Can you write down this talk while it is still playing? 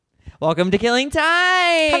Welcome to Killing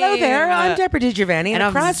Time. Hello there. I'm Deborah DiGiovanni, and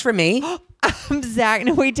across from me, I'm Zach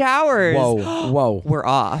Noe Towers. Whoa. We're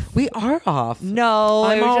off. We are off. No,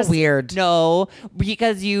 I'm it was all just weird. No,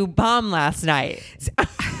 because you bombed last night.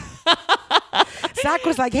 Zach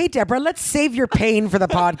was like, "Hey, Deborah, let's save your pain for the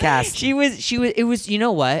podcast." She was. It was. You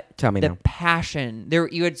know what? Tell me the now. passion.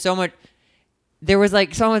 You had so much. There was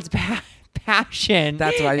like so much passion.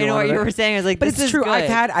 That's why you in what wanted you it. were saying. I was like, But this it's is true. good.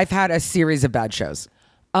 I've had a series of bad shows.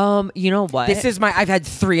 You know what? I've had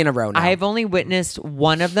 3 in a row now. I've only witnessed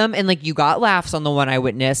one of them, and like you got laughs on the one I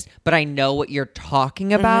witnessed, but I know what you're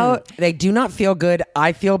talking about. They do not feel good.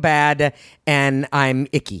 I feel bad, and I'm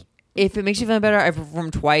icky. If it makes you feel better, I've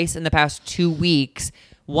performed twice in the past 2 weeks.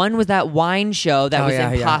 One was that wine show that was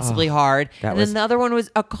impossibly hard, and then the other one was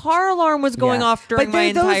a car alarm was going off during my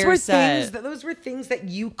entire set. Those were things that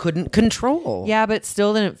you couldn't control. Yeah, but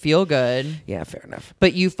still didn't feel good. Yeah, fair enough.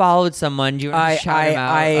 But you followed someone. Do you want to shout him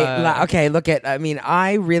out? Okay, look at. I mean,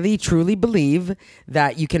 I really truly believe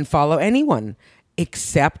that you can follow anyone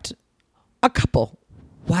except a couple.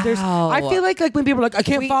 Wow. I feel like when people are like, I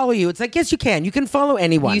can't follow you. It's like, yes, you can. You can follow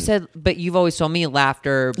anyone. You said, but you've always told me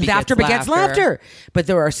laughter begets laughter. But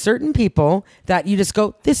there are certain people that you just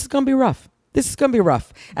go, this is going to be rough. This is going to be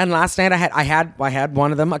rough. And last night I had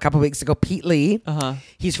one of them a couple of weeks ago, Pete Lee.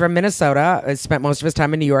 He's from Minnesota. I spent most of his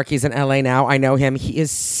time in New York. He's in LA now. I know him.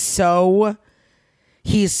 He's so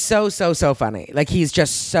funny. Like he's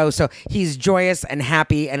just so he's joyous and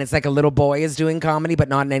happy, and it's like a little boy is doing comedy, but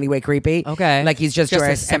not in any way creepy. Okay. Like he's just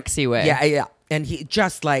joyous, a sexy way. Yeah. And he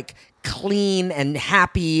just like clean and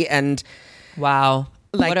happy and wow.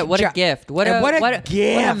 Like what a gift. What a gift. What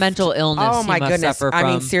a mental illness. Oh my goodness. Suffer from. I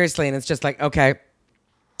mean, seriously, and it's just like, okay.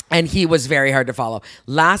 And he was very hard to follow.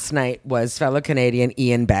 Last night was fellow Canadian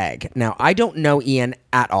Ian Bagg. Now, I don't know Ian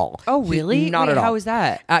at all. Oh, really? Not Wait, at all. how is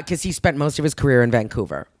that? Because he spent most of his career in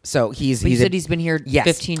Vancouver. So you said he's been here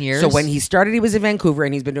 15 years? So when he started, he was in Vancouver,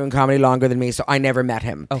 and he's been doing comedy longer than me, so I never met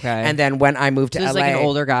him. Okay. And then when I moved to LA... he's like an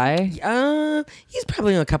older guy? He's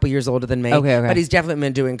probably a couple years older than me. Okay. But he's definitely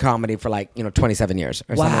been doing comedy for 27 years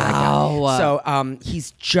or something like that. So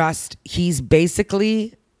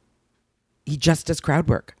he just does crowd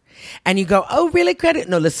work. And you go, oh, really? Credit?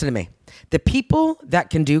 No, listen to me. The people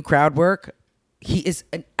that can do crowd work, he is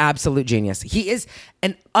an absolute genius. He is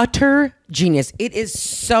an utter genius. It is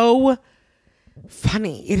so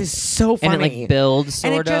funny. It is so funny. And it like builds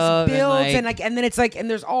sort of. And it just builds and then it's like, and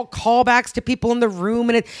there's all callbacks to people in the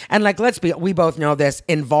room we both know this,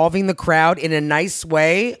 involving the crowd in a nice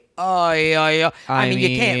way. Oh, yeah. I mean,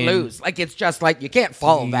 you can't lose. Like, it's just like, you can't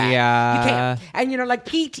follow that. Yeah. You can't. And, like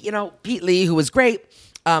Pete Lee, who was great.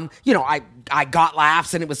 I got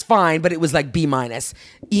laughs and it was fine, but it was like B-.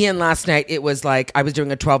 Ian last night, it was like I was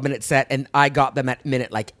doing a 12-minute set and I got them at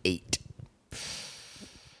minute 8.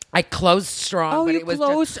 I closed strong. Oh, but you it was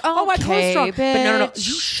closed? Just, I closed strong. Bitch. But no.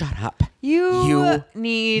 You shut up. You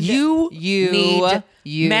need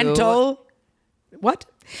mental. What?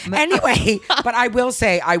 Anyway, but I will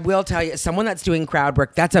tell you, someone that's doing crowd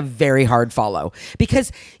work, that's a very hard follow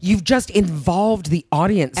because you've just involved the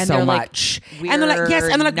audience and so much. And they're like, yes.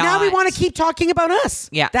 And they're like, now we want to keep talking about us.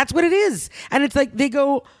 Yeah. That's what it is. And it's like, they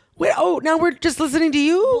go, wait, now we're just listening to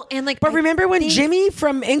you? Well, and but remember when Jimmy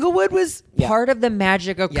from Inglewood was... Part of the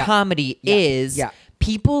magic of comedy is...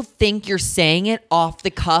 People think you're saying it off the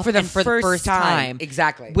cuff for the first time.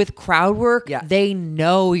 Exactly. With crowd work, they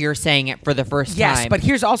know you're saying it for the first time. Yes, but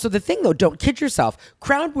here's also the thing, though. Don't kid yourself.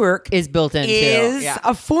 Crowd work is built into. Is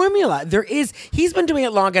a formula. He's been doing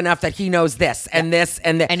it long enough that he knows this and this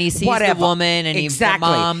and that. And he sees whatever. the woman and the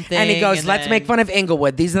mom thing. And he goes, let's make fun of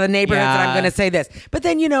Inglewood. These are the neighborhoods that I'm going to say this. But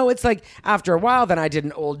then, it's like after a while, then I did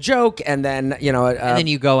an old joke and then, and then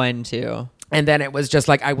you go into... And then it was just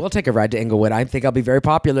like, I will take a ride to Inglewood. I think I'll be very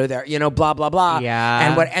popular there, blah, blah, blah.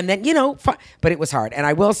 Yeah. And then, but it was hard. And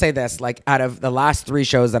I will say this, like out of the last 3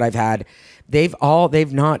 shows that I've had, they've not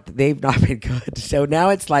been good. So now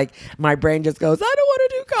it's like, my brain just goes, I don't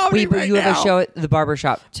want to do comedy but right you now. have a show at the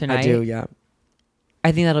barbershop tonight? I do, yeah.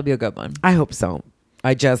 I think that'll be a good one. I hope so.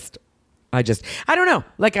 I don't know.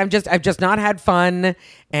 Like I've just not had fun.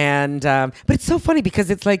 And, but it's so funny because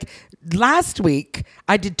it's like last week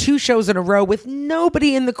I did 2 shows in a row with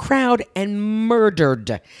nobody in the crowd and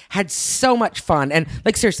murdered. Had so much fun. And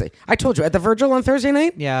like, seriously, I told you at the Virgil on Thursday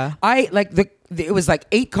night. Yeah. It was like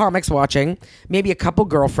 8 comics watching, maybe a couple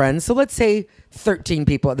girlfriends. So let's say 13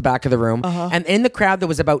 people at the back of the room. And in the crowd, there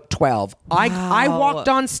was about 12. Wow. I walked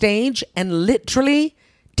on stage and literally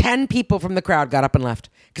 10 people from the crowd got up and left.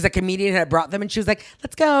 Because a comedian had brought them and she was like,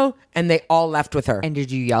 let's go. And they all left with her. And did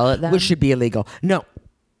you yell at them? Which should be illegal. No.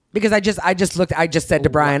 Because I just said to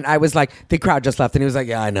Brian, I was like, the crowd just left, and he was like,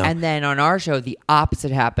 yeah, I know. And then on our show, the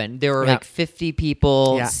opposite happened. There were like 50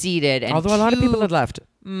 people seated, and although a lot of people had left,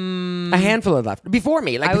 a handful had left before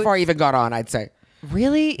me, before I even got on, I'd say.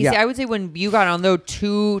 Really? Yeah. See, I would say when you got on, though,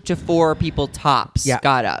 2 to 4 people tops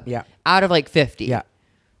got up. Yeah. Out of like 50. Yeah.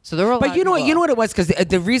 So there were a lot But you know what it was? Because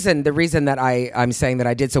the reason that I'm saying that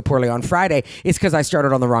I did so poorly on Friday is because I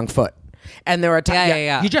started on the wrong foot. And there are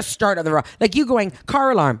times you just start on the wrong, like you going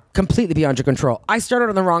car alarm, completely beyond your control. I started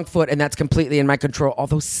on the wrong foot, and that's completely in my control,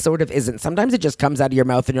 although sort of isn't. Sometimes it just comes out of your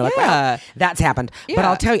mouth, and you're like, well, that's happened. Yeah. But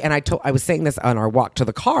I'll tell you, and I was saying this on our walk to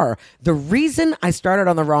the car, the reason I started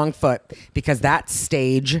on the wrong foot, because that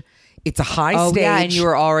stage, it's a high stage. Yeah, and you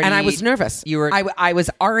were already, and I was nervous. I was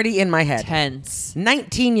already in my head. Tense.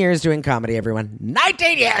 19 years doing comedy, everyone.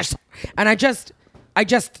 19 years. And I just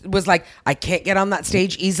was like, I can't get on that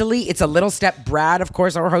stage easily. It's a little step. Brad, of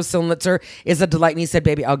course, our host, Silnitzer, is a delight. And he said,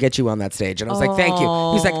 baby, I'll get you on that stage. And I was like, thank you. He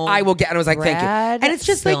was like, I will get. And I was like, thank you. And it's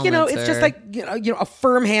just like, it's just like, a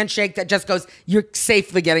firm handshake that just goes, you're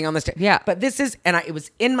safely getting on the stage. Yeah. But this is, and it was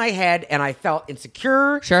in my head, and I felt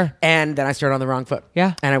insecure. Sure. And then I started on the wrong foot.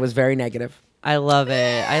 Yeah. And I was very negative. I love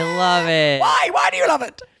it. Why? Why do you love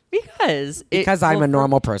it? Because I'm a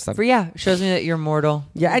normal person. Shows me that you're mortal.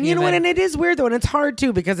 Yeah, and you know what? And it is weird though, and it's hard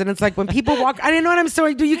too, because then it's like when people walk. I didn't know what I'm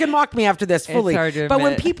sorry. You can mock me after this fully. It's hard to but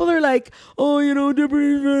when people are like, "Oh,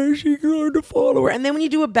 Deborah's she's hard to follow her," and then when you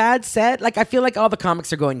do a bad set, like I feel like all the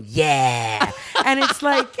comics are going, "Yeah," and it's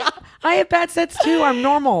like I have bad sets too. I'm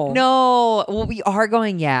normal. No, well, we are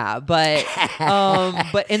going, but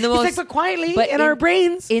in the most, it's like, but quietly, but in our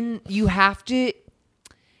brains, you have to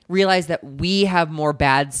realize that we have more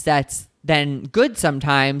bad sets than good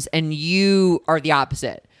sometimes, and you are the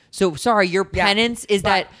opposite. So sorry, your penance is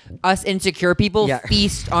that us insecure people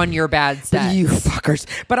feast on your bad sets. You fuckers.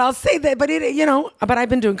 But I'll say that. But but I've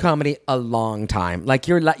been doing comedy a long time. Like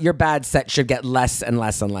your bad set should get less and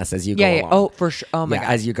less and less as you go along. Oh, for sure. Oh my god.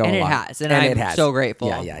 As you go along, and it has, and I'm so grateful.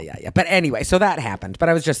 Yeah. But anyway, so that happened. But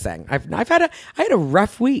I was just saying, I had a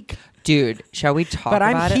rough week. Dude, shall we talk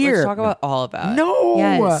about it? Let's talk about all about it. No.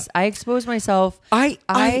 Yes. I expose myself.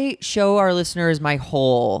 I show our listeners my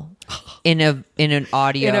whole in an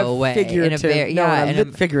audio way. Figurative.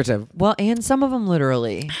 Figurative. Well, and some of them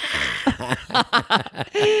literally.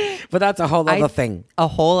 But that's a whole other thing. A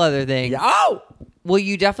whole other thing. Yeah. Oh! Well,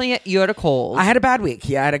 you had a cold. I had a bad week.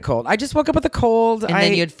 Yeah, I had a cold. I just woke up with a cold. And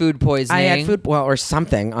then you had food poisoning. I had or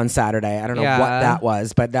something on Saturday. I don't know what that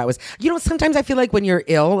was, but that was, sometimes I feel like when you're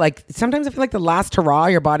ill, sometimes I feel like the last hurrah,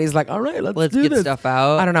 your body's like, all right, let's do get this stuff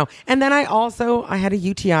out. I don't know. And then I had a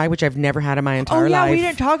UTI, which I've never had in my entire life. We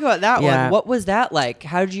didn't talk about that one. What was that like?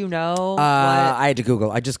 How did you know? I had to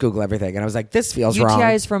Google. I just Google everything, and I was like, this feels wrong.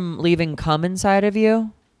 UTI is from leaving cum inside of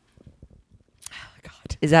you?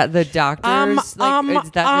 Is that the doctor's?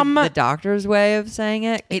 The doctor's way of saying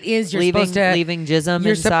it? It is. You're supposed to leaving jism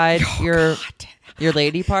inside your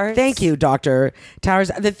lady parts. Thank you, Dr.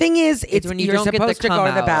 Towers. The thing is, it's when you're supposed to go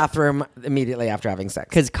to the bathroom immediately after having sex,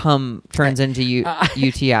 because cum turns into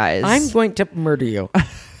UTIs. I'm going to murder you.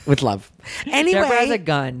 With love. Anyway. Deborah has a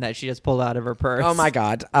gun that she just pulled out of her purse. Oh my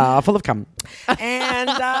God. Full of cum. And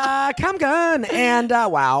cum gun. And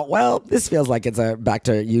wow. Well, this feels like it's a back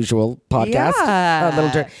to usual podcast. Yeah. A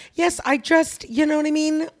little yes, I just, you know what I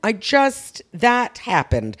mean? That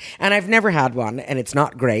happened. And I've never had one, and it's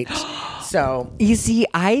not great. So you see,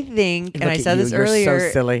 I think, and I said this earlier, you're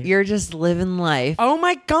so silly. You're just living life. Oh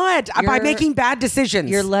my God. By making bad decisions.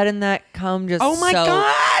 You're letting that cum just Oh my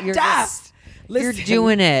God. You're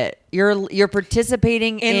doing it. You're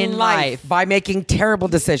participating in life by making terrible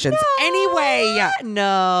decisions. No, anyway,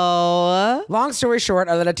 no. Long story short,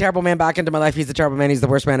 I let a terrible man back into my life. He's a terrible man. He's the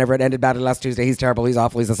worst man ever. It ended badly last Tuesday. He's terrible. He's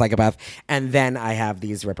awful. He's a psychopath. And then I have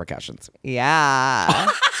these repercussions. Yeah.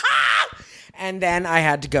 And then I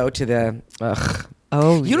had to go to the.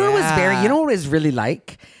 Oh, you know what was what it was really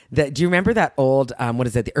like? Do you remember that old,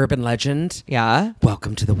 the urban legend? Yeah.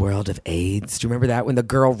 Welcome to the world of AIDS. Do you remember that when the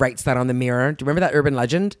girl writes that on the mirror? Do you remember that urban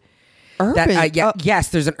legend? Yes,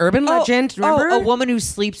 there's an urban legend. Remember? A woman who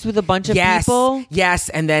sleeps with a bunch of people? Yes,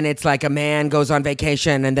 and then it's like a man goes on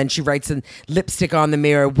vacation, and then she writes in lipstick on the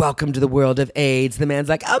mirror, welcome to the world of AIDS. The man's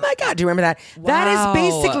like, oh my God, do you remember that? Wow. That is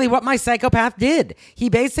basically what my psychopath did.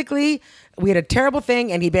 We had a terrible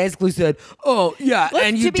thing, and he basically said, oh, yeah,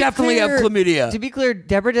 and you definitely have chlamydia. To be clear,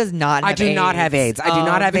 Deborah does not have AIDS. I do not have AIDS. I do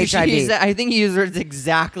not have HIV. I think he used words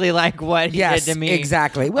exactly like what he did to me.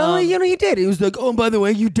 Exactly. Well, he did. He was like, oh, by the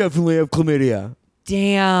way, you definitely have chlamydia.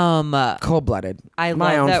 Damn. Cold-blooded. I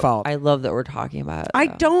My love own that, fault. I love that we're talking about it. I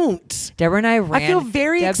though. don't. Deborah and I ran. I feel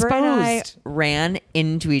very Deborah and I exposed. ran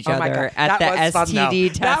into each Oh my other God. at That the was fun, though.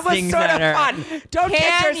 STD That was testing sort of center. fun. Don't kid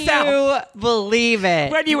Can yourself. you believe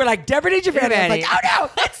it? When you were like, Deborah, did you Vanny? I was like, oh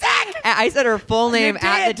no, it's Zach. I said her full name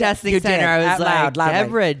at the did. testing You center. did. I was Out like, loud, loudly.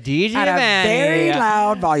 Deborah DJ At a very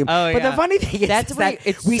loud volume. Oh, But yeah. the funny thing is, That's is where that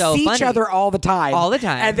it's we so see each funny. other all the time. All the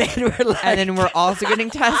time. And then we're like, And then we're also getting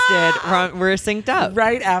tested. We're synced up.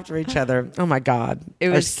 right after each other. Oh my God. It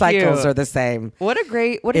Our was cycles cute. are the same. What a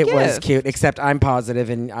It gift. was cute, except I'm positive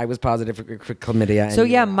and I was positive for chlamydia. And So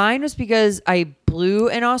you yeah, were not. mine was because I blew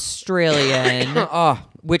an Australian. Oh,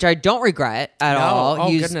 Which I don't regret at No. all. Oh,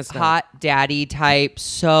 He's goodness, no. hot daddy type,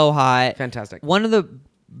 so hot. Fantastic. One of the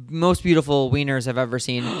most beautiful wieners I've ever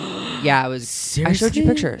seen. Yeah, it was. I showed you Seriously?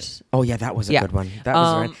 pictures. Oh yeah, that was a Yeah. good one. That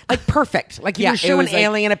was right. Like perfect. Like you it show an was like-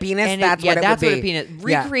 alien a penis. and That's what it that's would what be. a penis.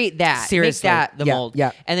 Yeah. Recreate that. Seriously. Make that the Yeah, mold.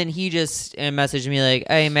 yeah. And then he just messaged me like,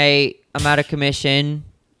 "Hey mate, I'm out of commission.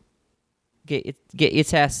 Get your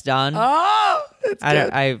test done." Oh, that's I good.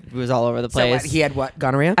 don't. I was all over the So place. what, he had what?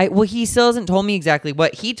 Gonorrhea? Well, he still hasn't told me exactly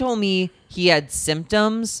what. He told me he had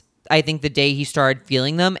symptoms, I think the day he started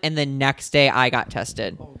feeling them, and the next day I got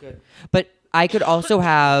tested. Oh, good. But I could also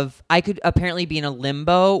I could apparently be in a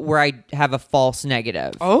limbo where I have a false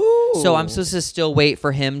negative. Oh. So I'm supposed to still wait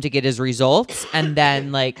for him to get his results and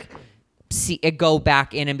then like go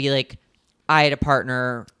back in and be like, I had a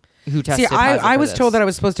partner who tested See, positive I for was this. told that I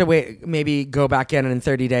was supposed to wait, maybe go back in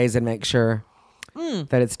 30 days and make sure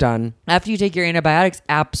that it's done. After you take your antibiotics,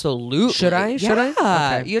 absolutely. Should I? Should I?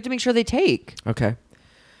 Yeah. Okay. You have to make sure they take. Okay.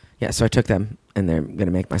 Yeah, so I took them and they're going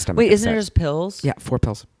to make my stomach Wait, isn't upset. it just pills? Yeah, 4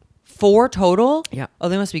 pills. 4 total? Yeah. Oh,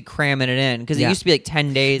 they must be cramming it in because it Yeah. used to be like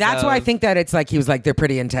 10 days. That's why I of- think that it's like, he was like, they're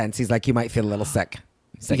pretty intense. He's like, you might feel a little sick.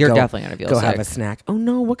 He's like, You're go- definitely gonna feel Go have sick. a snack. Oh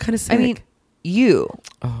no, what kind of I snack? mean, you.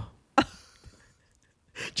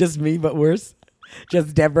 Just me, but worse.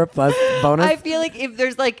 Just Deborah plus bonus. I feel like if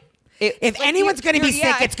there's like. If anyone's gonna be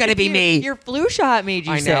sick, it's gonna be me. Your flu shot made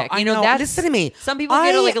you I know, sick. I You know, know. that's, Listen to me. Some people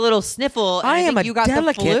get I- like a little sniffle. And I am think a you got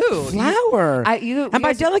delicate the flu. flower. And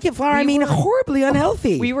by delicate flower, I mean horribly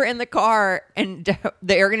unhealthy. We were in the car and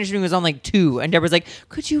the air conditioning was on like 2, and Deborah's like,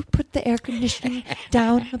 "Could you put the air conditioning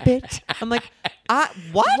down a bit?" I'm like,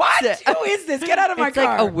 "What? What? Who is this? Get out of my It's car.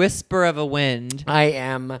 like a whisper of a wind." I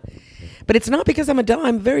am. But it's not because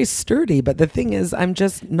I'm very sturdy. But the thing is, I'm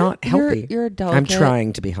just not healthy. You're I'm delicate.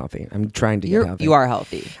 trying to be healthy. I'm trying to get healthy. You are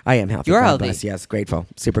healthy. I am healthy. You're God healthy. bless. Yes, grateful.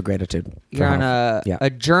 Super gratitude. for You're on health. a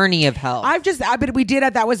journey of health. But we did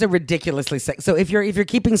it. That was a ridiculously sick. So if you're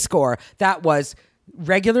keeping score, that was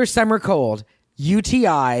regular summer cold,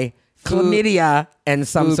 UTI, chlamydia, and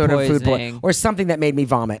some food sort of food poisoning. or something that made me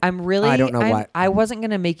vomit. I don't know what. I wasn't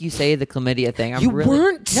gonna make you say the chlamydia thing. You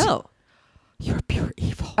weren't? No. You're pure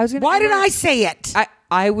evil. I was gonna- Why did I say it?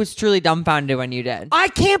 I was truly dumbfounded when you did. I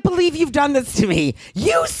can't believe you've done this to me.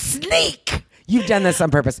 You sneak. You've done this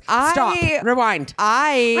on purpose. Stop. Rewind.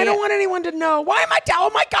 I don't want anyone to know. Why am I?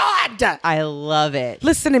 Oh my God. I love it.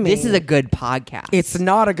 Listen to me. This is a good podcast. It's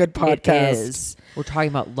not a good podcast. It is. We're talking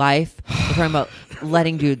about life. We're talking about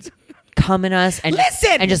letting dudes come in us and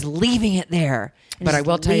Listen! and just leaving it there. And But I just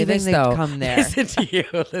will tell you leaving this the though. Come there. Listen to you.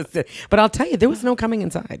 Listen. But I'll tell you, there was no coming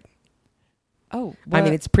inside. Oh, I mean,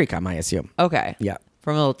 what? it's pre-cum, I assume. okay. Yeah.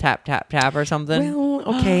 From a little tap tap tap or something.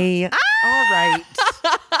 Well, okay. All right.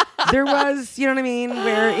 There was, you know what I mean,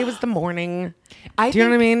 where it was the morning. Do you know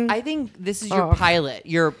what I mean? I think this is your Oh. pilot,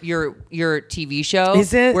 your TV show.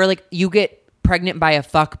 Is it? Where like you get pregnant by a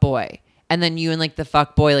fuck boy, and then you and like the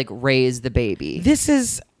fuck boy like raise the baby, This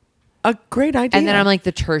is a great idea. and then I'm like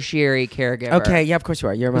the tertiary caregiver. okay, yeah, of course you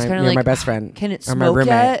are. You're was kinda my like, best friend. can it or my smoke roommate.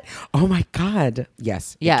 yet? Oh my God.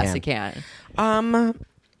 Yes. Yes, it can. it can.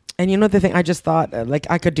 And you know the thing, I just thought like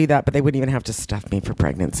I could do that, but they wouldn't even have to stuff me for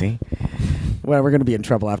pregnancy. Well, we're gonna be in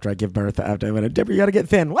trouble after I give birth. After I went, Deborah, you gotta get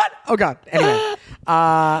thin. What? Oh God. Anyway,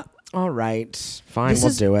 all right, fine, This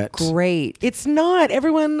we'll is do it. great. It's not.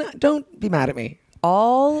 Everyone, don't be mad at me.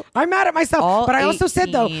 All I'm mad at myself, All but I also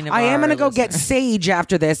said though 18 of I am our gonna go get listeners. sage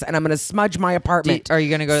after this, and I'm gonna smudge my apartment. Are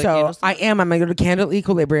you gonna go to So Candlestick? I am. I'm gonna go to Candle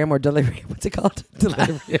Equilibrium or Delirium. What's it called?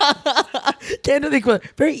 Delirium. Candle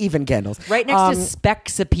Equilibrium. Very even candles. right next to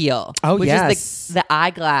Specs Appeal. oh, which yes. is the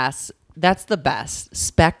eyeglass. That's the best.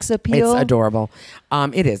 Specs Appeal. It's adorable.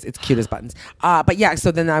 It is. It's cute as buttons. But yeah.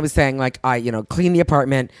 So then I was saying like I cleaned the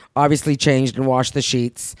apartment, obviously changed and washed the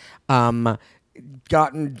sheets.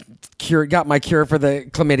 Got my cure for the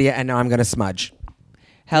chlamydia, and now I'm gonna smudge.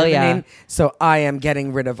 Hell You know what I yeah. mean? So I am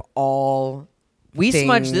getting rid of all We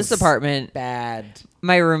smudged things this apartment. bad.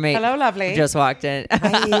 My roommate Hello, lovely. just walked in.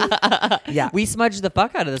 Yeah. We smudged the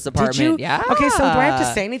fuck out of this apartment. Did you? Yeah. Okay, so do I have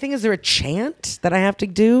to say anything? Is there a chant that I have to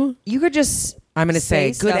do? You could just I'm going to say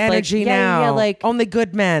good stuff energy like, now. Yeah, like only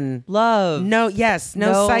good men. love. No, yes,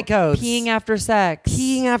 no psychos. Peeing after sex.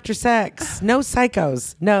 Peeing after sex. No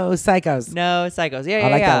psychos. No psychos. No psychos. Yeah, yeah, I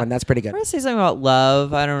like yeah. that one. That's pretty good. I'm gonna say something about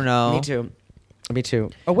love. I don't know. Me too. Me too.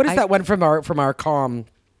 Oh, what is that one from our calm?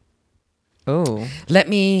 Oh, Let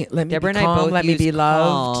me Deborah be and calm. I both Let me use be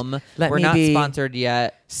loved. Calm. Let We're me not be sponsored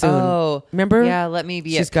yet. soon. Oh, Remember? Yeah, let me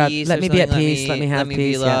be She's at got, peace. let or me be at something. peace. Let me have be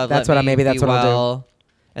peace. Yeah, loved. that's Let what I me maybe that's be what I'll do. well.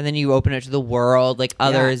 And then you open it to the world, like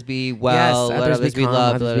others be well, yes, let others be calm,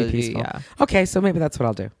 loved, let others others be be peaceful. yeah. Okay, so maybe that's what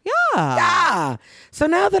I'll do. Yeah. Yeah. So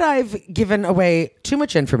now that I've given away too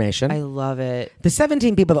much information, I love it. the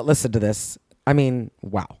 17 people that listened to this, I mean,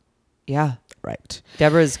 wow. Yeah. Right.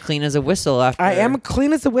 Deborah's clean as a whistle after. I am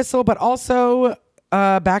clean as a whistle, but also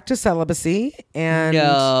back to celibacy and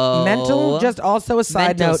No. mental. Just also a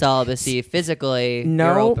side mental note. celibacy. Physically, No.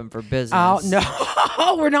 you're open for business.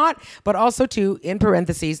 No, we're not. But also, too, in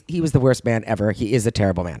parentheses, he was the worst man ever. He is a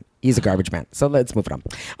terrible man. He's a garbage man. So let's move it on.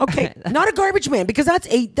 Okay, not a garbage man because that's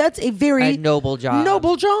a very A noble job.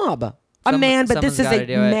 Noble job. A man, but this is someone's a gotta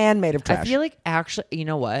do it. man made of trash. I feel like actually, you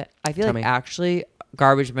know what? I feel Tell like me. actually,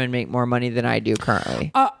 garbage men make more money than I do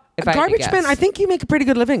currently. If I had to garbage man, guess. I think you make a pretty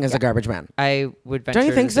good living as a garbage man. I would venture Don't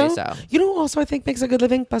you think to say so? so. You know who also I think makes a good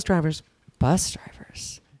living? Bus drivers. Bus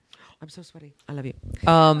drivers. I'm so sweaty. I love you. it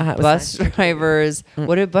was Bus nice. drivers.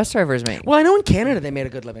 What do bus drivers make? Well, I know in Canada they made a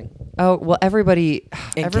good living. Oh, well, everybody's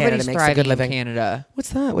Canada makes a thriving good living. in Canada. What's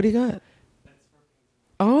that? What do you got?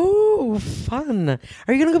 Oh, fun.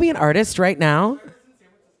 Are you going to go be an artist right now?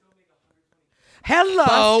 Hello.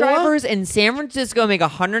 Bus drivers in San Francisco make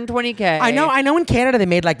 120K. I know in Canada they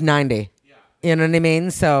made like 90. You know what I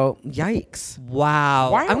mean? So, yikes.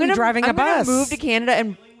 Wow. Why aren't we driving a I'm gonna bus? move to Canada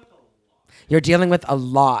and You're dealing with a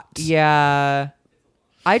lot. yeah.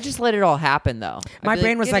 I just let it all happen though. My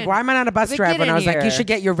brain was like, why am I not a bus driver? And I was like, you should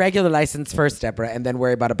get your regular license first, Deborah, and then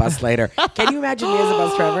worry about a bus later. Can you imagine me as a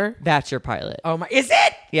bus driver? That's your pilot. Oh my, is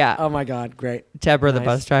it? Yeah. Oh my God, great. Deborah, the Nice.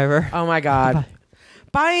 bus driver. Oh my God.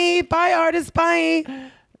 Bye, artist, bye.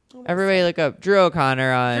 Everybody look up Drew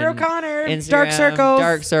O'Connor on Drew O'Connor, Instagram. Dark Circles.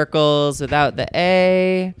 Dark Circles without the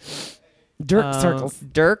A. Dirk Circles.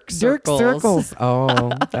 Dirk Dirk Circles. Circles. Oh,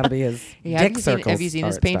 that'll be his Yeah, Dick Circles. have you seen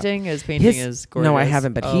his art stuff. painting? His painting is gorgeous. No, I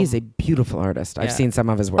haven't, but Oh. he's a beautiful artist. I've Yeah. seen some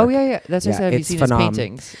of his work. Oh yeah, yeah. That's what I said. Have you it's seen phenom. his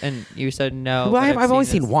paintings? And you said no. Well, but I've only his-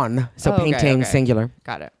 seen one. So Oh, okay, painting okay. singular.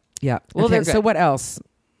 Got it. Yeah. Well, okay, they're so good. what else?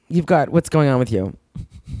 You've got what's going on with you?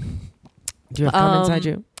 Do you have cum inside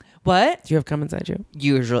you? What? Do you have cum inside you?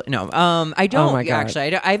 Usually, no. I don't. Oh my God.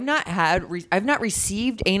 Actually, I've not had. I've not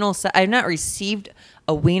received anal. I've not received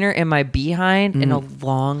a wiener in my behind in a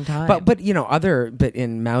long time. But but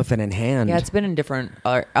in mouth and in hand. yeah, it's been in different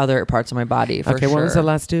other parts of my body. For okay. sure. When was the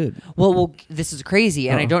last dude? Well, this is crazy,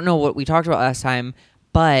 and I don't know what we talked about last time,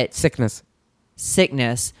 but Sickness.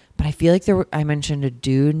 sickness. But I feel like I mentioned a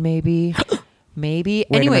dude, maybe. Wait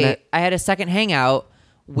a Anyway, minute. I had a second hangout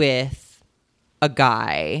with a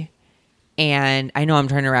guy, and I know I'm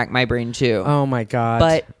trying to rack my brain too. Oh my God.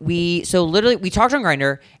 But we talked on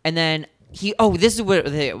Grindr, and then this is what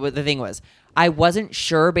the thing was. I wasn't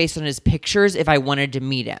sure based on his pictures if I wanted to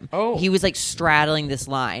meet him. Oh. He was like straddling this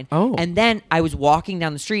line. Oh. And then I was walking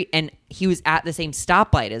down the street, and he was at the same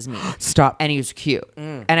stoplight as me. Stop. And he was cute.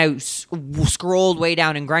 And I scrolled way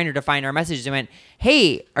down in Grindr to find our messages and went,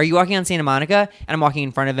 "Hey, are you walking on Santa Monica?" And I'm walking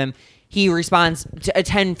in front of him. He responds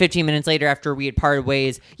 10, 15 minutes later after we had parted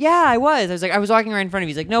ways. Yeah, I was. I was like, I was walking right in front of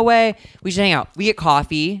you. He's like, no way. We should hang out. We get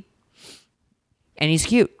coffee. And he's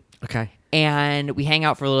cute. Okay. And we hang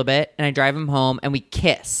out for a little bit. And I drive him home and we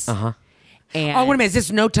kiss. Uh-huh. And Oh, wait a minute. Is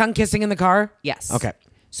this no tongue kissing in the car? Yes. Okay.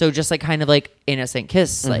 So just like kind of like innocent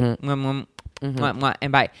kiss. Like, mwah, mwah, mwah, mwah,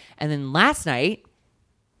 and bye. And then last night,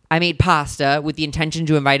 I made pasta with the intention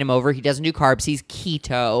to invite him over. He doesn't do carbs. He's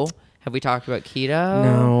keto. Have we talked about keto?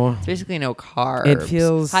 No. It's basically no carbs. It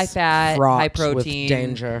feels high fat, fraught high with protein,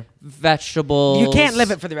 danger. vegetables. You can't live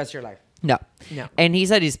it for the rest of your life. No. No. And he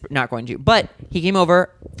said he's not going to. But he came over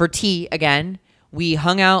for tea again. We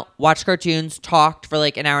hung out, watched cartoons, talked for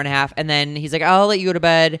like an hour and a half, and then he's like, I'll let you go to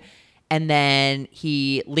bed. And then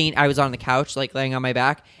he leaned, I was on the couch, like laying on my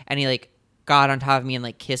back, and he like got on top of me and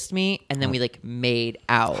like kissed me, and then we like made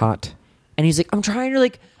out. Hot. And he's like, I'm trying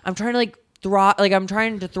to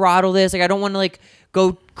throttle this. Like, I don't want to like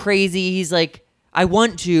go crazy. He's like, I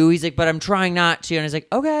want to. He's like, but I'm trying not to. And I was like,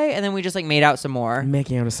 okay. And then we just like made out some more.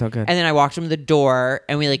 Making out is so good. And then I walked him to the door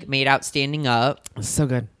and we like made out standing up. It's so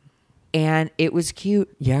good. And it was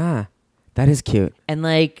cute. Yeah. That is cute. And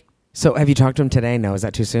like, So have you talked to him today? No, is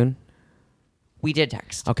that too soon? we did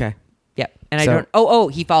text. Okay. Yep. And So- I don't. Oh,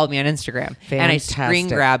 he followed me on Instagram, and I screen Fantastic.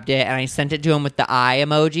 grabbed it and I sent it to him with the eye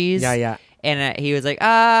emojis. Yeah, yeah. And he was like,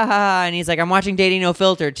 and he's like, I'm watching Dating No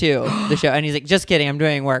Filter too, the show. And he's like, just kidding, I'm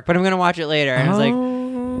doing work, but I'm gonna watch it later. And I was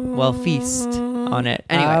like, well, feast on it.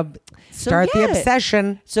 Anyway, Start the yeah.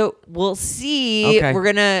 obsession. So we'll see. Okay. We're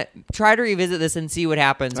gonna try to revisit this and see what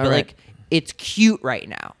happens. All but right. like, it's cute right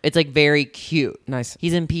now. It's like very cute. Nice.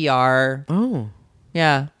 He's in PR. Oh.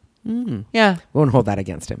 Yeah. Mm. Yeah. Won't hold that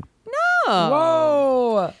against him. No.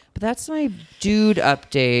 Whoa. But that's my dude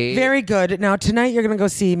update. Very good. Now, tonight you're going to go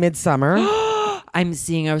see Midsummer. I'm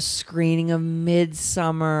seeing a screening of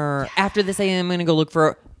Midsummer. After this, I am going to go look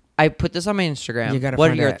for. I put this on my Instagram. You gotta what are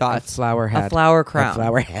find your a thoughts? flower head. A flower crown. A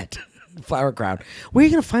flower head. Flower crown. Where are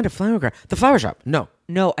you going to find a flower crown? The flower shop. No.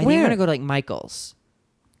 No, I think I'm Where? going to go to like Michael's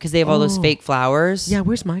because they have all those fake flowers. Yeah,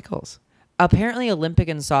 where's Michael's? Apparently, Olympic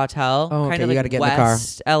and Sawtell. Oh, kind okay, of you like gotta get in the car.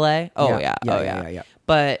 West LA. Oh Yeah, yeah. yeah, Oh yeah, yeah. yeah.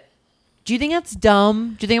 But do you think that's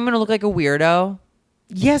dumb? Do you think I'm going to look like a weirdo?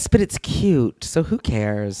 Yes, but it's cute. So who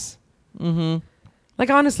cares? Mm-hmm. Like,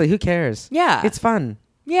 honestly, who cares? Yeah. It's fun.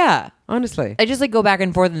 Yeah. Honestly. I just like go back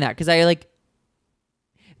and forth in that because I like.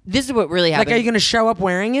 This is what really happened. Like, are you going to show up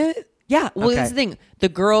wearing it? Yeah. Well, Okay. that's the thing. The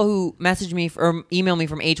girl who messaged me or emailed me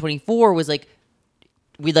from A24 was like,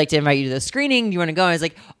 we'd like to invite you to the screening. Do you want to go? I was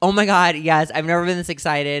like, oh my God, yes. I've never been this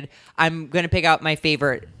excited. I'm going to pick out my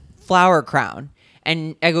favorite flower crown.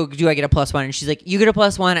 And I go, do I get a +1? And she's like, you get a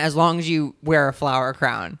 +1 as long as you wear a flower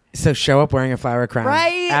crown. So show up wearing a flower crown.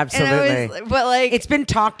 Right? Absolutely. And I was, but like, It's been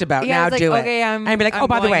talked about. Yeah, I Now was like, do it. okay, and be like, I'm oh,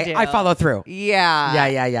 by the going way, to. I follow through. yeah.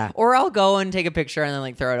 Yeah. Or I'll go and take a picture and then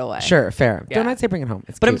like throw it away. Sure, fair. Yeah. Don't I say bring it home?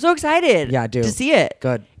 It's But cute. I'm so excited. Yeah, do. To see it.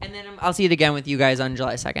 Good. And then I'll see it again with you guys on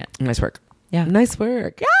July 2nd. Nice work. Yeah. Nice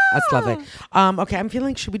work. Yeah. That's lovely. Okay, I'm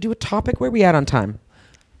feeling, should we do a topic? Where are we at on time?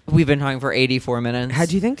 We've been talking for 84 minutes. How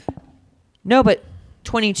do you think? No, but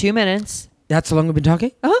 22 minutes. That's how long we've been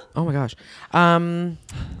talking? Uh-huh. Oh my gosh.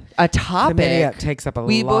 A topic. Chlamydia takes up a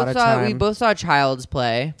lot of time. We both saw Child's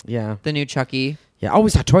Play, Yeah. the new Chucky. Yeah. Oh, we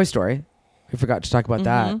saw Toy Story. We forgot to talk about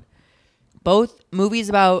that. Both movies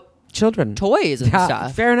about Children. toys and Yeah,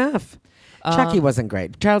 stuff. fair enough. Chucky wasn't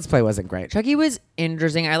great. Child's Play wasn't great. Chucky was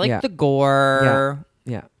interesting. I liked Yeah. the gore.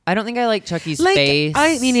 Yeah. I don't think I liked Chucky's Like,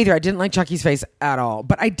 face. me neither. I didn't like Chucky's face at all.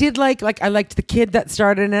 But I did like I liked the kid that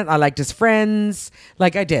starred in it. I liked his friends.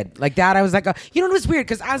 Like I did. Like that. I was like, you know what was weird?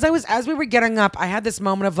 Because as we were getting up, I had this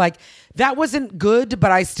moment of like, that wasn't good,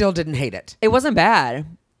 but I still didn't hate it. It wasn't bad.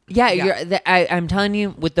 Yeah, Yeah. I'm telling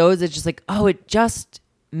you, with those, it's just like, oh, it just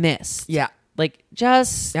missed. Yeah. Like,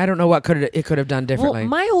 just. I don't know what it could have done differently. Well,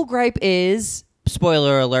 my whole gripe is,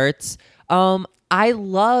 spoiler alerts, I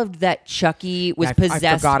loved that Chucky was I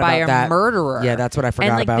possessed forgot by about a that. murderer. Yeah, that's what I forgot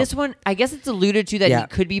and like about. this one, I guess it's alluded to that Yeah. he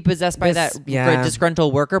could be possessed by This- that yeah.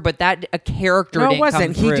 disgruntled worker, but that a character no, didn't it wasn't.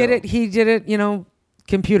 come through. He did it,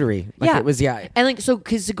 computery. Like yeah, it was, yeah. And like, so,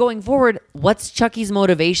 because going forward, what's Chucky's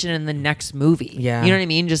motivation in the next movie? Yeah. You know what I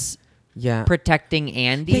mean? Just Yeah. protecting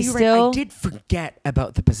Andy Yeah, you're still. right. I did forget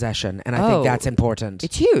about the possession, and I think Oh. that's important.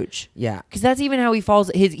 It's huge. Yeah. Because that's even how he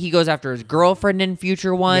falls. He goes after his girlfriend in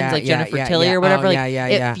future ones, Yeah, like yeah, Jennifer yeah, Tilly yeah. or whatever. Oh, like, yeah, yeah,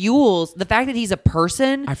 it yeah. fuels the fact that he's a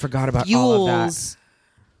person. I forgot about all of that.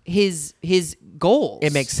 fuels his goals.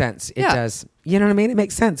 It makes sense. It Yeah. does. You know what I mean? It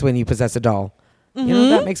makes sense when you possess a doll. You know,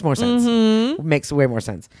 that makes more sense. Makes way more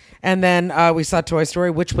sense. And then we saw Toy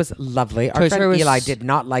Story, which was lovely. Our Toy friend Story was- Eli did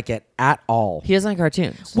not like it at all. He doesn't like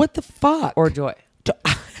cartoons What the fuck? or Joy,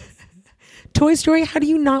 Toy Story? How do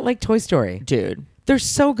you not like Toy Story? dude. They're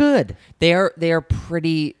so good. They are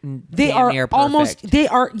pretty. They damn are near almost. perfect. They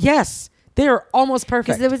are. Yes, they are almost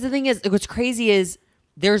perfect. Because the thing is, what's crazy is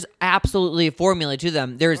there's absolutely a formula to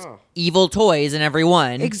them. There's evil toys in every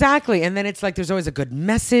one. Exactly. And then it's like there's always a good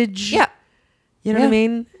message. Yeah, You know what I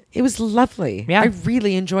mean? It was lovely. Yeah. I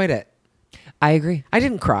really enjoyed it. I agree. I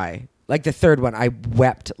didn't cry. Like the third one, I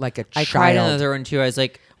wept like a I child. cried in the other one too. I was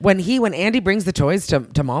like, When Andy brings the toys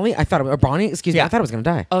to Molly, I thought, or Bonnie, excuse me, Yeah. I thought I was going to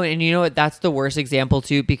die. oh, and you know what? That's the worst example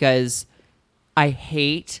too, because I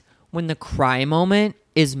hate when the cry moment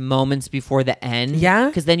is moments before the end. Yeah?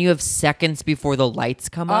 Because then you have seconds before the lights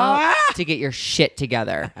come out Ah! to get your shit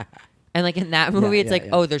together. And like in that movie, it's yeah, like, yeah.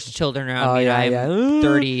 oh, there's children around me. And I'm 30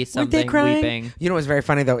 Weren't they something crying? weeping. You know what's very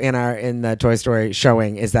funny though in the Toy Story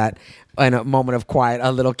showing is that in a moment of quiet,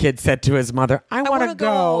 a little kid said to his mother, I want to wanna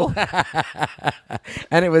go.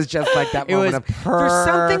 And it was just like that It moment was of, there's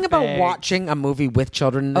something about perfect. watching a movie with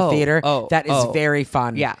children in the theater that is very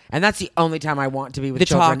fun. Yeah. And that's the only time I want to be with The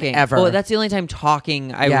children talking. ever. Oh, that's the only time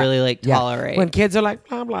talking I really like tolerate. When kids are like,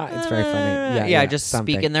 blah, blah. It's very funny. Yeah, just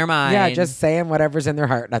speaking their mind. Yeah, just saying whatever's in their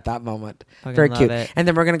heart at that moment. Fucking Very love cute. it. And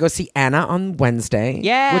then we're going to go see Anna on Wednesday.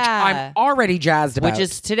 Yeah. Which I'm already jazzed about. Which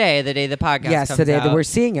is today, the day the podcast yes, comes today out. that we're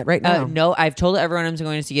seeing it right now. No, I've told everyone I'm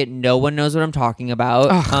going to see it. No one knows what I'm talking about.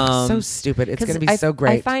 Oh, so stupid. It's going to be so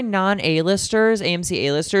great. I find non-A-listers, AMC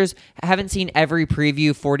A-listers, haven't seen every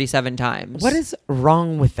preview 47 times. What is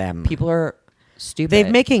wrong with them? People are stupid.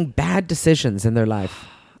 They're making bad decisions in their life.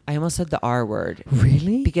 I almost said the R word.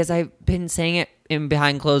 Really? Because I've been saying it in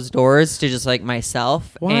behind closed doors to just like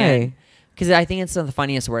myself. Why? Because I think it's the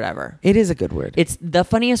funniest word ever. It is a good word. It's the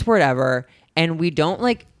funniest word ever. And we don't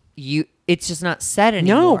like you. It's just not said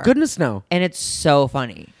anymore. No, goodness no. And it's so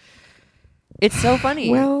funny. It's so funny.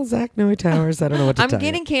 Well, Zach Noe Towers, I don't know what to I'm tell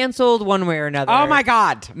getting you. canceled one way or another. Oh my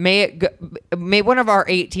God. May one of our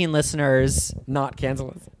 18 listeners Not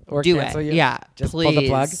cancel us. Or do cancel it. you. Yeah, Just pull the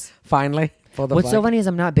plug. please. Finally. Pull the What's plug. so funny is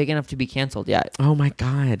I'm not big enough to be canceled yet. Oh my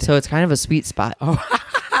God. So it's kind of a sweet spot. Oh,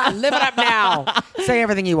 live it up now. Say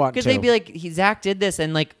everything you want to. Because they'd be like, Zach did this,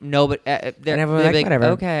 and like, no, but and they'd everyone be like, whatever.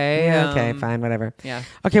 Okay. Yeah, okay, fine, whatever. Yeah.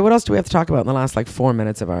 Okay, what else do we have to talk about in the last like 4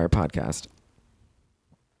 minutes of our podcast?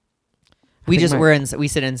 We think we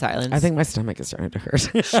sit in silence. I think my stomach is starting to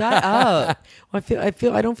hurt. Shut up. Well,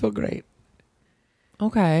 I don't feel great.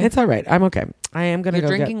 Okay. It's all right. I'm okay. I am gonna You're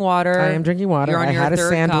go drinking get, water. I am drinking water. You're on I your had a third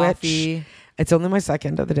sandwich. coffee. It's only my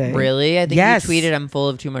second of the day. Really? I think Yes. you tweeted I'm full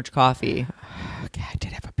of too much coffee. Okay, I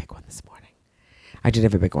did have a big one this morning. I did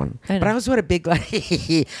have a big one. I know. But I also had a big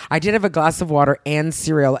I did have a glass of water and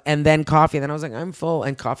cereal and then coffee. And then I was like, I'm full.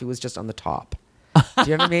 And coffee was just on the top.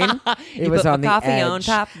 Do you know what I mean? It You was put on the coffee edge. on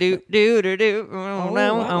top. Do do do do. Oh,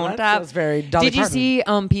 no, wow, on that top. feels very Dolly Did you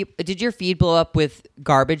Parton. see did your feed blow up with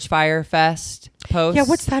Garbage Fire Fest posts? Yeah,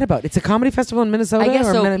 what's that about? It's a comedy festival in Minnesota I guess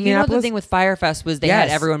or so. Minneapolis? You know the thing with Firefest was they had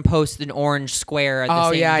Yes. everyone post an orange square at the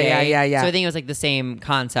Oh, same yeah, day. yeah. So I think it was like the same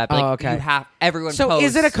concept. Oh, Like okay. you have everyone So post.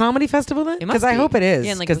 is it a comedy festival then? It must Because I be. hope it is.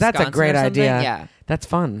 Yeah, in, like, Because that's a Wisconsin great or something. idea. Yeah. That's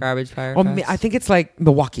fun. Garbage Fire Oh, Fest? I think it's like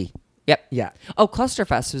Milwaukee. Yep. Yeah. Oh,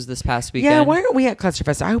 Clusterfest was this past weekend. Yeah, why aren't we at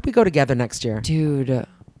Clusterfest? I hope we go together next year. Dude,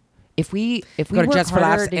 if we Go to work Just for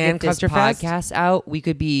harder Laughs to and get this Clusterfest? podcast out, we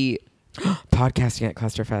could be Podcasting at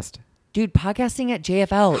Clusterfest. dude podcasting at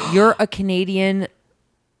JFL. You're a Canadian.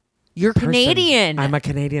 You're Person. Canadian. I'm a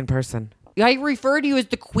Canadian person. I refer to you as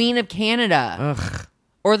the Queen of Canada Ugh.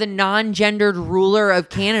 or the non-gendered ruler of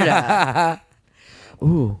Canada.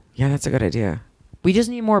 Ooh, yeah, that's a good idea. We just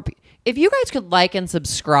need more. If you guys could like and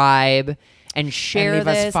subscribe and share leave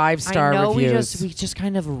us this, 5-star I know reviews. we just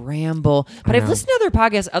kind of ramble. But I I've know. listened to other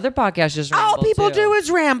podcasts. Other podcasts just ramble All people too. do is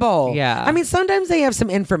ramble. Yeah. I mean, sometimes they have some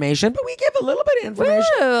information, but we give a little bit of information.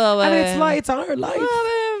 I mean, it's our life.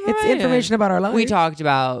 It's information about our life. We talked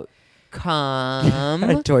about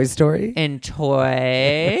cum Toy Story. and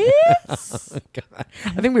toys. God.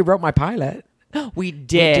 I think we wrote my pilot. We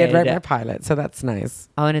did. We did write my pilot, so that's nice.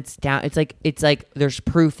 Oh, and it's down. It's like there's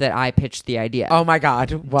proof that I pitched the idea. Oh my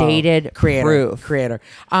God! Well, Dated creator. proof.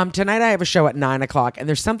 Tonight I have a show at 9:00, and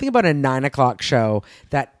there's something about a 9:00 show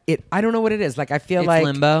that I don't know what it is. Like I feel It's like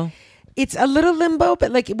limbo. It's a little limbo,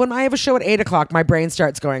 but like when I have a show at 8:00, my brain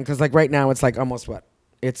starts going because like right now it's like almost what.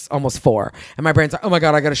 It's almost 4, and my brain's like, "Oh my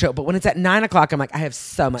God, I got a show!" But when it's at 9:00, I'm like, "I have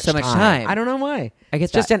so much time." I don't know why. I get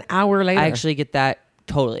it's just an hour later. I actually get that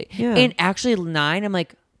totally. Yeah. And actually 9, I'm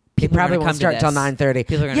like, it people probably are gonna won't come start to till this. 9:30.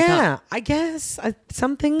 People are gonna yeah, come. I guess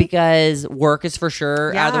something. Because work is for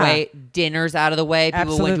sure out of the Yeah. way. Dinner's out of the way.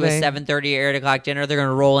 People went to a Absolutely. 7:30 or 8:00 dinner. They're going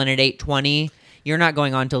to roll in at 8:20. You're not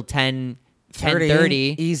going on till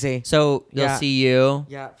 10:30. easy. So they'll Yeah. see you.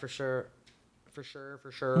 Yeah, for sure. For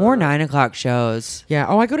sure. More 9:00 shows. Yeah.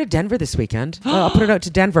 Oh, I go to Denver this weekend. I'll put it out to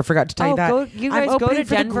Denver. Forgot to tell you Oh, that. you I'm guys go opening to for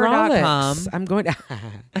the denver.com. Grolics. I'm going to.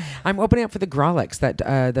 I'm opening up for the Grolics, that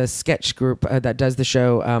the sketch group that does the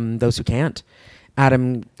show Those Who Can't.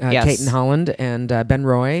 Adam, Yes. Kate and Holland, and Ben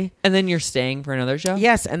Roy. And then you're staying for another show?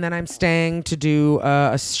 Yes, and then I'm staying to do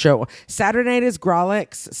a show. Saturday night is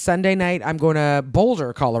Grolics. Sunday night I'm going to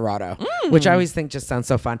Boulder, Colorado, which I always think just sounds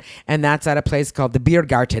so fun. And that's at a place called the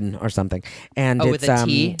Biergarten or something. And Oh, it's with a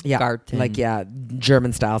T? yeah, Garten. like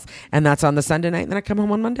German styles. And that's on the Sunday night, and then I come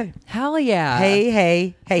home on Monday. Hell yeah.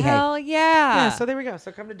 Hey. Hell yeah. Yeah, so there we go.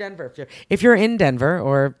 So come to Denver if you're in Denver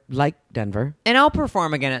or like Denver. And I'll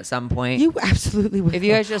perform again at some point. You absolutely will. If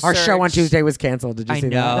you guys just our show on search- Tuesday was canceled. Did you I see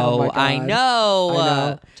that? Oh my know. God. I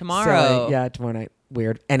know. Tomorrow. Silly. Yeah, tomorrow night.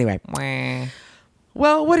 Weird. Anyway. Mwah.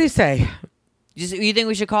 Well, what do you say? You think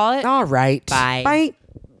we should call it? All right. Bye. Bye.